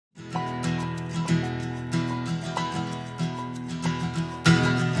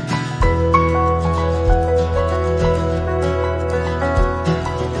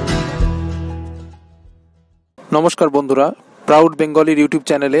নমস্কার বন্ধুরা, proud বেঙ্গলির YouTube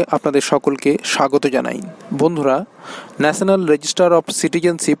চ্যানেলে আপনাদের সকলকে স্বাগত জানাই। বন্ধুরা, ন্যাশনাল রেজিস্টার অফ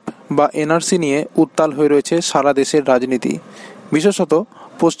সিটিজেনশিপ বা এনআরসি নিয়ে উত্তাল হয়ে রয়েছে সারা দেশের রাজনীতি। বিশেষত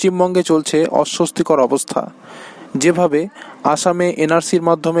পশ্চিমবঙ্গে চলছে অস্বস্তিকর অবস্থা। যেভাবে আসামে এনআরসির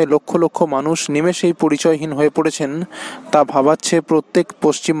মাধ্যমে লক্ষ লক্ষ মানুষ নিমেষেই পরিচয়হীন হয়ে পড়েছেন, তা ভাবাচ্ছে প্রত্যেক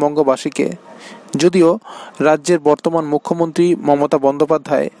পশ্চিমবঙ্গবাসীকে। যদিও রাজ্যের বর্তমান মুখ্যমন্ত্রী মমতা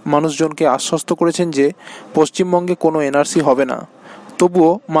বন্দ্যোপাধ্যায় মানুষজনকে আশ্বস্ত করেছেন যে পশ্চিমবঙ্গে কোনো এনআরসি হবে না,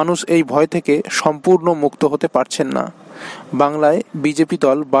 তবুও মানুষ এই ভয় থেকে সম্পূর্ণ মুক্ত হতে পারছেন না। বাংলায় বিজেপি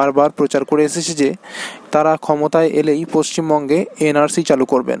দল বারবার প্রচার করে এসেছে যে তারা ক্ষমতায় এলেই পশ্চিমবঙ্গে এনআরসি চালু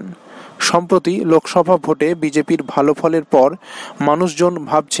করবেন। সম্প্রতি লোকসভা ভোটে বিজেপির ভালো ফলের পর মানুষজন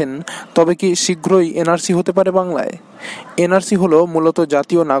ভাবছেন, তবে কি শীঘ্রই এনআরসি হতে পারে বাংলায়? এনআরসি হলো মূলত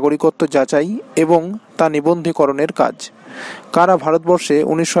জাতীয় নাগরিকত্ব যাচাই এবং তা নিবন্ধীকরণের কাজ। কারা ভারতবর্ষে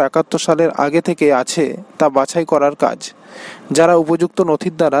 1971 সালের আগে থেকে আছে তা বাছাই করার কাজ। যারা উপযুক্ত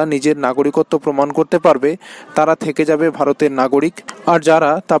নথির দ্বারা নিজের নাগরিকত্ব প্রমাণ করতে পারবে তারা থেকে যাবে ভারতের নাগরিক, আর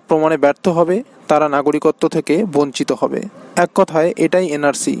যারা তা প্রমাণে ব্যর্থ হবে তারা নাগরিকত্ব থেকে বঞ্চিত হবে। এক কথায় এটাই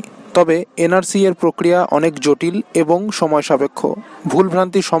এনআরসি। তবে এনআরসি এর প্রক্রিয়া অনেক জটিল এবং সময় সাপেক্ষ।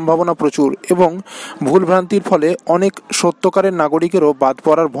 ভুলভ্রান্তির সম্ভাবনা প্রচুর এবং ভুলভ্রান্তির ফলে অনেক সত্যকারের নাগরিকেরও বাদ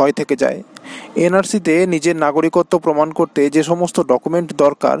পড়ার ভয় থেকে যায়। এনআরসিতে নিজের নাগরিকত্ব প্রমাণ করতে যে সমস্ত ডকুমেন্ট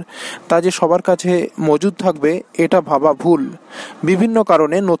দরকার তা যে সবার কাছে মজুদ থাকবে এটা ভাবা ভুল। বিভিন্ন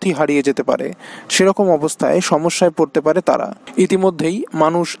কারণে নথি হারিয়ে যেতে পারে। সেরকম অবস্থায় সমস্যায় পড়তে পারে তারা। ইতিমধ্যেই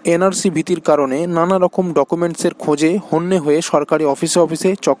মানুষ এনআরসি ভীতির কারণে নানা রকম ডকুমেন্টসের খোঁজে হন্যে হয়ে সরকারি অফিসে অফিসে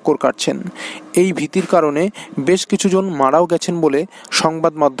চক্কর কাটছেন। এই ভীতির কারণে বেশ কিছুজন মারাও গেছেন বলে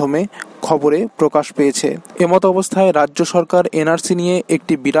সংবাদ মাধ্যমে খবরে প্রকাশ পেয়েছে। এমত অবস্থায় রাজ্য সরকার এনআরসি নিয়ে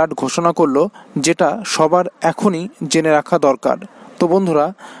একটি বিরাট ঘোষণা করল, যেটা সবার এখনই জেনে রাখা দরকার। তো বন্ধুরা,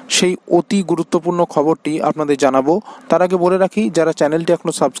 সেই অতি গুরুত্বপূর্ণ খবরটি আপনাদের জানাবো। তার আগে বলে রাখি, যারা চ্যানেলটি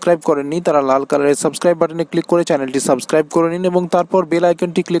এখনো সাবস্ক্রাইব করেননি তারা লাল কালারের সাবস্ক্রাইব বাটনে ক্লিক করে চ্যানেলটি সাবস্ক্রাইব করে নিন এবং তারপর বেল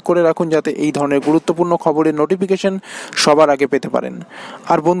আইকনটি ক্লিক করে রাখুন, যাতে এই ধরনের গুরুত্বপূর্ণ খবরের নোটিফিকেশন সবার আগে পেতে পারেন।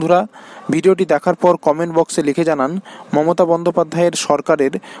 আর বন্ধুরা, ভিডিওটি দেখার পর কমেন্ট বক্সে লিখে জানান মমতা বন্দ্যোপাধ্যায়ের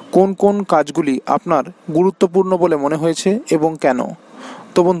সরকারের কোন কোন কাজগুলি আপনার গুরুত্বপূর্ণ বলে মনে হয়েছে এবং কেন।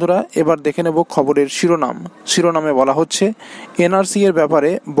 তো বন্ধুরা, এবার দেখে নেব খবরের শিরোনামে বলা হচ্ছে এনআরসি এর ব্যাপারে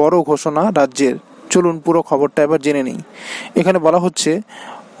বড় ঘোষণা রাজ্যের। চলুন পুরো খবরটা এবার জেনে নিই। এখানে বলা হচ্ছে,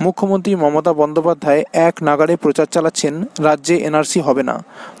 মুখ্যমন্ত্রী মমতা বন্দ্যোপাধ্যায় এক নাগাড়ে প্রচার চালাচ্ছেন রাজ্যে এনআরসি হবে না,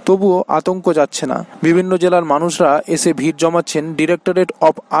 তবুও আতঙ্ক যাচ্ছে না। বিভিন্ন জেলার মানুষরা এসে ভিড় জমাচ্ছেন ডিরেক্টরেট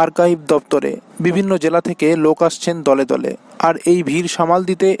অফ আর্কাইভ দপ্তরে। বিভিন্ন জেলা থেকে লোক আসছেন দলে দলে। আর এই ভিড় সামাল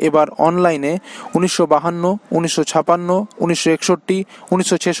দিতে এবার অনলাইনে 1952, 1956, 1961,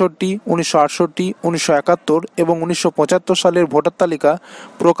 1966, 1968, 1971 এবং 1975 সালের ভোটার তালিকা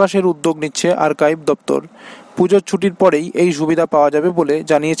প্রকাশের উদ্যোগ নিচ্ছে আর্কাইভ দপ্তর। পুজোর ছুটির পরেই এই সুবিধা পাওয়া যাবে বলে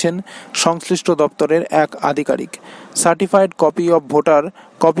জানিয়েছেন সংশ্লিষ্ট দপ্তরের এক আধিকারিক। Certified copy of voter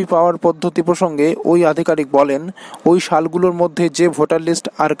copy পাওয়ার পদ্ধতি প্রসঙ্গে ওই আধিকারিক বলেন, ওই সালগুলোর মধ্যে যে ভোটার লিস্ট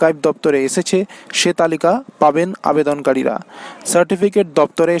আর্কাইভ দপ্তরে এসেছে সে তালিকা পাবেন আবেদনকারীরা। সার্টিফিকেট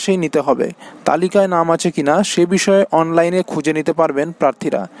দপ্তরে এসেই নিতে হবে। তালিকায় নাম আছে কিনা সে বিষয়ে অনলাইনে খুঁজে নিতে পারবেন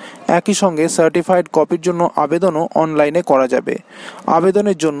প্রার্থীরা। একই সঙ্গে সার্টিফাইড কপির জন্য আবেদনও অনলাইনে করা যাবে।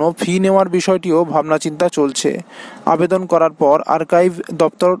 আবেদনের জন্য ফি নেওয়ার বিষয়টিও ভাবনাচিন্তা চলছে। আবেদন করার পর আর্কাইভ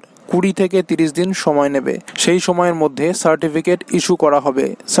দপ্তর 20 থেকে 30 দিন সময় নেবে। সেই সময়ের মধ্যে সার্টিফিকেট ইস্যু করা হবে।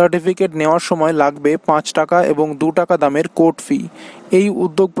 সার্টিফিকেট নেওয়ার সময় লাগবে 5 টাকা এবং 2 টাকা দামের কোর্ট ফি। এই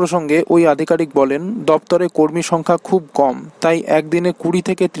উদ্যোগ প্রসঙ্গে ওই আধিকারিক বলেন, দপ্তরে কর্মী সংখ্যা খুব কম, তাই একদিনে 20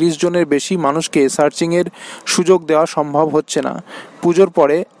 থেকে 30 জনের বেশি মানুষকে সার্চিংয়ের সুযোগ দেওয়া সম্ভব হচ্ছে না। পুজোর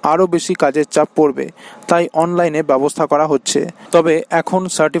পরে আরও বেশি কাজের চাপ পড়বে, তাই অনলাইনে ব্যবস্থা করা হচ্ছে। তবে এখন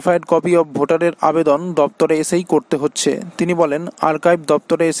সার্টিফাইড কপি অফ ভোটারের আবেদন দপ্তরে এসেই করতে হচ্ছে। তিনি বলেন, আর্কাইভ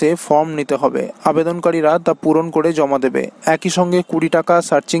দপ্তরে এসে ফর্ম নিতে হবে। আবেদনকারীরা তা পূরণ করে জমা দেবে। একই সঙ্গে 20 টাকা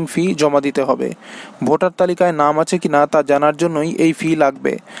সার্চিং ফি জমা দিতে হবে। ভোটার তালিকায় নাম আছে কিনা তা জানার জন্যই এই ফি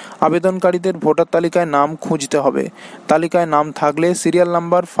লাগবে। আবেদনকারীদের ভোটার তালিকায় নাম খুঁজতে হবে। তালিকায় নাম থাকলে সিরিয়াল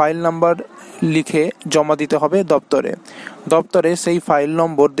নাম্বার, ফাইল নাম্বার লিখে জমা দিতে হবে দপ্তরে। দপ্তরে সেই ফাইল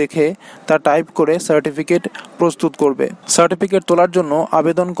নম্বর দেখে তা টাইপ করে সার্টিফিকেট প্রস্তুত করবে। সার্টিফিকেট তোলার জন্য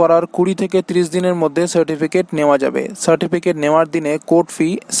আবেদন করার 20 থেকে 30 দিনের মধ্যে সার্টিফিকেট নেওয়া যাবে। সার্টিফিকেট নেওয়ার দিনে কোর্ট ফি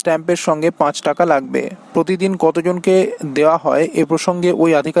স্ট্যাম্পের সঙ্গে 5 টাকা লাগবে। প্রতিদিন কতজনকে দেওয়া হয় এ প্রসঙ্গে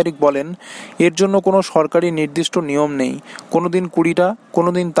ওই আধিকারিক বলেন, এর জন্য কোনো সরকারি নির্দিষ্ট নিয়ম নেই। কোনোদিন 20টা,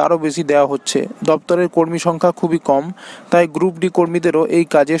 কোনোদিন তারও বেশি দেওয়া হচ্ছে। দপ্তরের কর্মী সংখ্যা খুবই কম, তাই গ্রুপ ডি কর্মীদেরও এই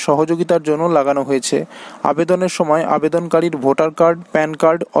কাজে সহযোগিতার জন্য লাগানো হয়েছে। আবেদনের সময় আবেদন আবেদনকারীর ভোটার কার্ড, প্যান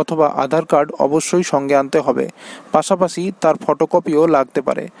কার্ড অথবা আধার কার্ড অবশ্যই সঙ্গে আনতে হবে। পাশাপাশি তার ফটোকপিও লাগতে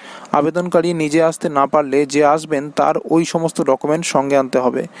পারে। আবেদনকারী নিজে আসতে না পারলে যে আসবেন তার ওই সমস্ত ডকুমেন্ট সঙ্গে আনতে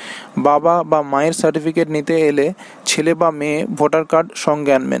হবে। বাবা বা মায়ের সার্টিফিকেট নিতে এলে ছেলে বা মেয়ে ভোটার কার্ড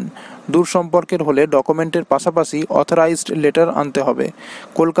সঙ্গে আনবেন। দূর সম্পর্কের হলে ডকুমেন্টের পাশাপাশি অথরাইজড লেটার আনতে হবে।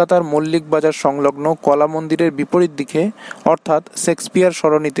 কলকাতার মল্লিক বাজার সংলগ্ন কলা মন্দিরের বিপরীত দিকে অর্থাৎ Shakespeare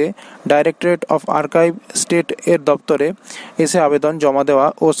সরণিতে directorate of archive state এর দপ্তরে এসে আবেদন জমা দেওয়া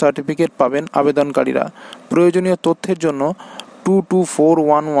ও সার্টিফিকেট পাবেন আবেদনকারীরা। প্রয়োজনীয় তথ্যের জন্য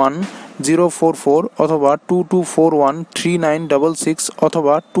 22411044 অথবা 22413966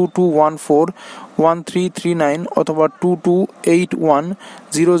 অথবা 22141339 অথবা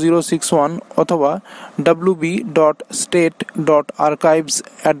 22810061 অথবা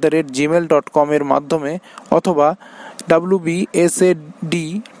wb.state.archives@gmail.com এর মাধ্যমে অথবা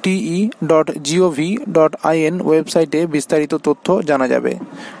wbsadte.gov.in ওয়েবসাইটে বিস্তারিত তথ্য জানা যাবে।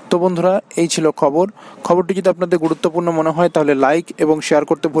 তো বন্ধুরা, এই ছিল খবরটি যদি আপনাদের গুরুত্বপূর্ণ মনে হয় তাহলে লাইক এবং শেয়ার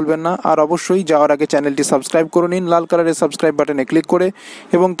করতে ভুলবেন না। আর অবশ্যই যাওয়ার আগে চ্যানেলটি সাবস্ক্রাইব করে নিন লাল কালারের সাবস্ক্রাইব বাটনে ক্লিক করে,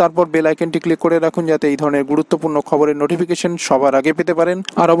 এবং তারপর বেল আইকনটি ক্লিক করে রাখুন যাতে এই ধরনের গুরুত্বপূর্ণ খবরের নোটিফিকেশন সবার আগে পেতে পারেন।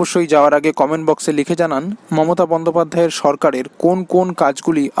 আর অবশ্যই যাওয়ার আগে কমেন্ট বক্সে লিখে জানান মমতা বন্দ্যোপাধ্যায়ের সরকারের কোন কোন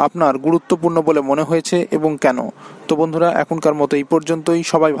কাজগুলি আপনার গুরুত্বপূর্ণ বলে মনে হয়েছে এবং কেন। তো বন্ধুরা, এখনকার মতো এই পর্যন্তই।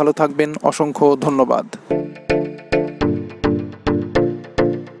 সবাই ভালো থাকবেন। অসংখ্য ধন্যবাদ।